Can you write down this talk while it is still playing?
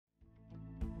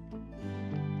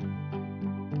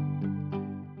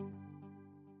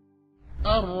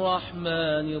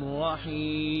الرحمن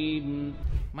الرحيم.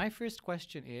 My first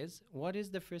question is, what is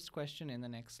the first question in the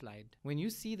next slide? When you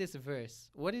see this verse,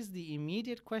 what is the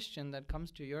immediate question that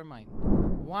comes to your mind?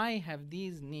 Why have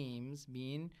these names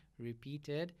been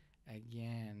repeated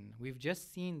again? We've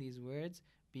just seen these words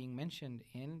being mentioned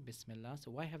in Bismillah, so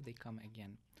why have they come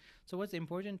again? So what's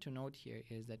important to note here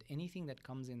is that anything that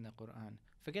comes in the Quran,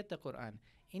 forget the Quran,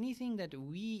 anything that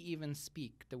we even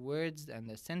speak, the words and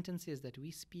the sentences that we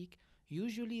speak,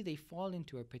 usually they fall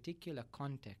into a particular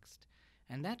context.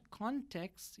 And that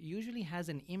context usually has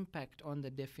an impact on the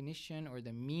definition or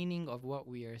the meaning of what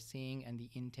we are saying and the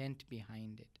intent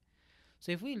behind it.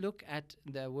 So if we look at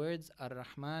the words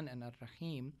Ar-Rahman and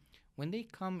Ar-Rahim, when they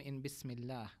come in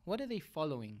Bismillah, what are they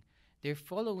following? They're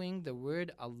following the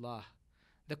word Allah.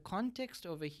 The context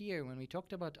over here when we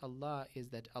talked about Allah is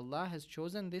that Allah has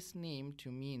chosen this name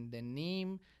to mean the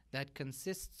name that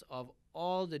consists of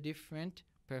all the different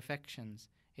perfections.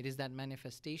 It is that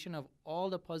manifestation of all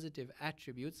the positive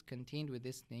attributes contained with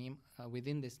this name,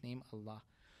 within this name Allah.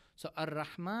 So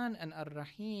Ar-Rahman and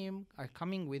Ar-Rahim are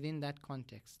coming within that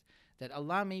context. That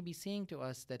Allah may be saying to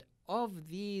us that of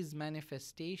these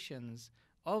manifestations,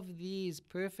 of these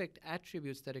perfect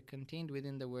attributes that are contained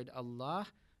within the word Allah,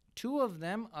 two of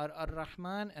them are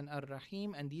Ar-Rahman and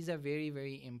Ar-Rahim, and these are very,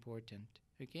 very important.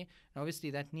 Okay, and obviously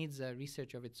that needs a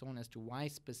research of its own as to why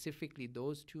specifically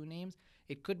those two names.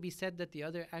 It could be said that the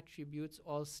other attributes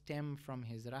all stem from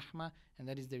his rahmah, and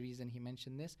that is the reason he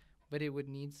mentioned this, but it would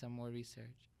need some more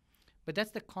research. But that's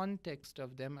the context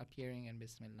of them appearing in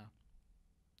Bismillah.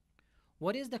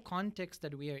 What is the context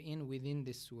that we are in within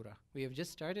this surah? We have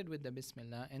just started with the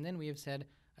Bismillah, and then we have said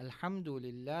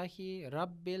Alhamdulillahi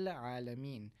Rabbil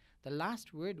Alameen. The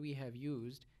last word we have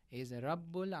used is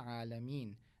Rabbul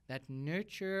Alameen, that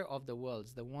nurturer of the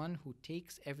worlds, the one who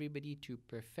takes everybody to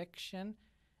perfection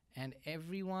and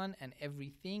everyone and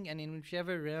everything and in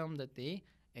whichever realm that they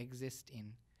exist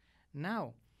in.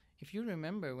 Now, if you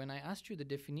remember when I asked you the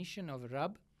definition of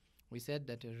Rabb, we said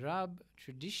that Rabb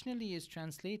traditionally is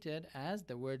translated as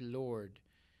the word Lord.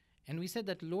 And we said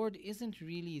that Lord isn't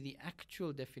really the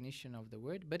actual definition of the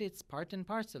word, but it's part and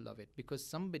parcel of it, because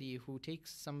somebody who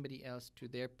takes somebody else to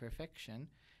their perfection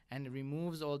and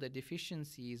removes all the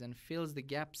deficiencies and fills the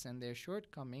gaps and their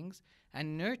shortcomings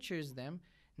and nurtures them,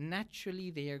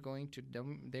 naturally they are going to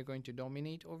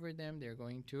dominate over them. They're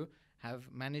going to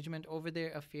have management over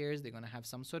their affairs. They're going to have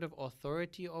some sort of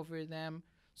authority over them.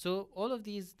 So all of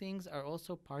these things are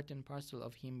also part and parcel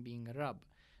of him being Rabb.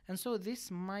 And so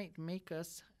this might make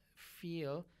us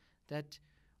feel that,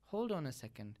 hold on a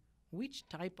second, which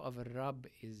type of Rabb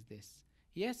is this?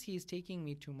 Yes, he is taking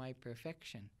me to my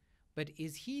perfection. But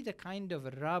is he the kind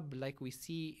of Rabb like we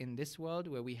see in this world,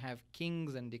 where we have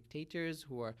kings and dictators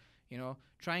who are,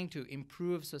 trying to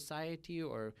improve society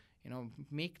or,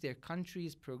 make their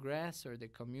countries progress or their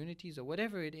communities or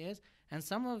whatever it is, and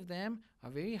some of them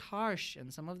are very harsh,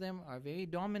 and some of them are very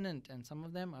dominant, and some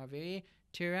of them are very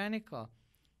tyrannical.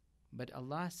 But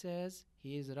Allah says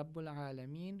He is Rabbul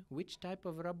Alameen. Which type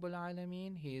of Rabbul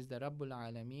Alameen? He is the Rabbul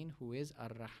Alameen who is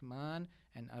Ar-Rahman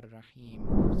and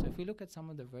Ar-Rahim. So if we look at some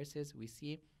of the verses, we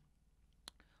see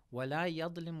وَلَا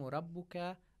يَظْلِمُ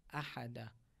رَبُّكَ أَحَدًا,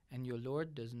 and your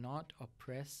Lord does not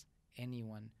oppress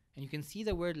anyone. And you can see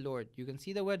the word Lord. You can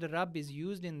see the word Rabb is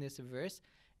used in this verse,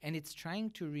 and it's trying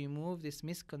to remove this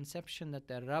misconception that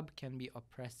the Rabb can be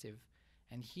oppressive.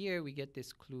 And here we get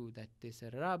this clue that this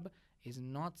Rabb is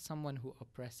not someone who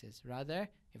oppresses. Rather,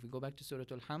 if we go back to Surah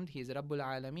Al-Hamd, He is Rabbul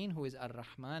Alameen, who is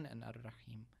Ar-Rahman and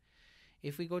Ar-Rahim.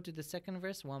 If we go to the second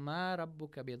verse, وَمَا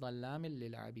رَبُّكَ بِظَلَّامٍ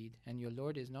لِلْعَبِيدِ, and your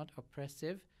Lord is not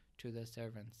oppressive to the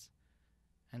servants.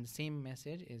 And the same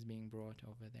message is being brought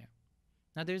over there.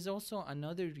 Now there's also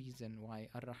another reason why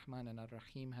Ar-Rahman and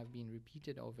Ar-Rahim have been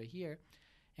repeated over here,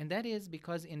 and that is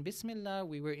because in Bismillah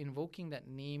we were invoking that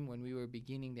name when we were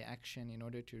beginning the action in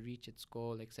order to reach its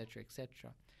goal, etc.,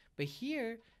 etc. But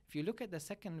here, if you look at the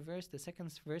second verse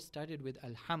started with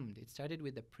Alhamd. It started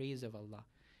with the praise of Allah.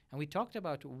 And we talked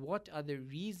about what are the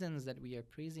reasons that we are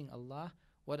praising Allah.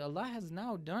 What Allah has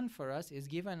now done for us is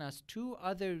given us two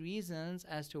other reasons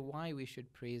as to why we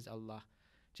should praise Allah.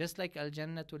 Just like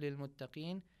Al-Jannatu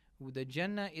lil-Muttaqeen, the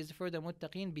Jannah is for the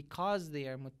Muttaqeen because they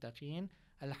are Muttaqeen.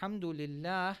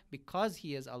 Alhamdulillah, because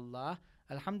He is Allah.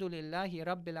 Alhamdulillahi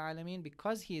Rabbil Alameen,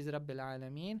 because He is Rabbil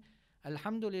Alameen.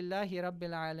 Alhamdulillahi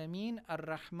Rabbil Alameen,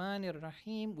 Ar-Rahman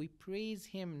Ar-Rahim. We praise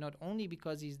Him not only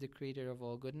because He is the creator of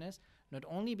all goodness, not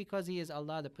only because He is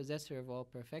Allah, the possessor of all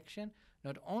perfection,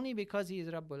 not only because He is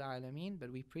Rabbul Alameen,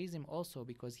 but we praise Him also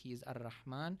because He is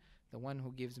Ar-Rahman, the one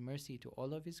who gives mercy to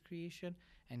all of his creation,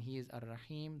 and he is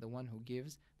Ar-Rahim, the one who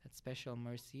gives that special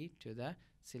mercy to the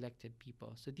selected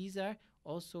people. So these are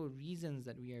also reasons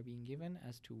that we are being given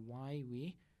as to why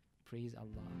we praise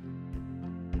Allah.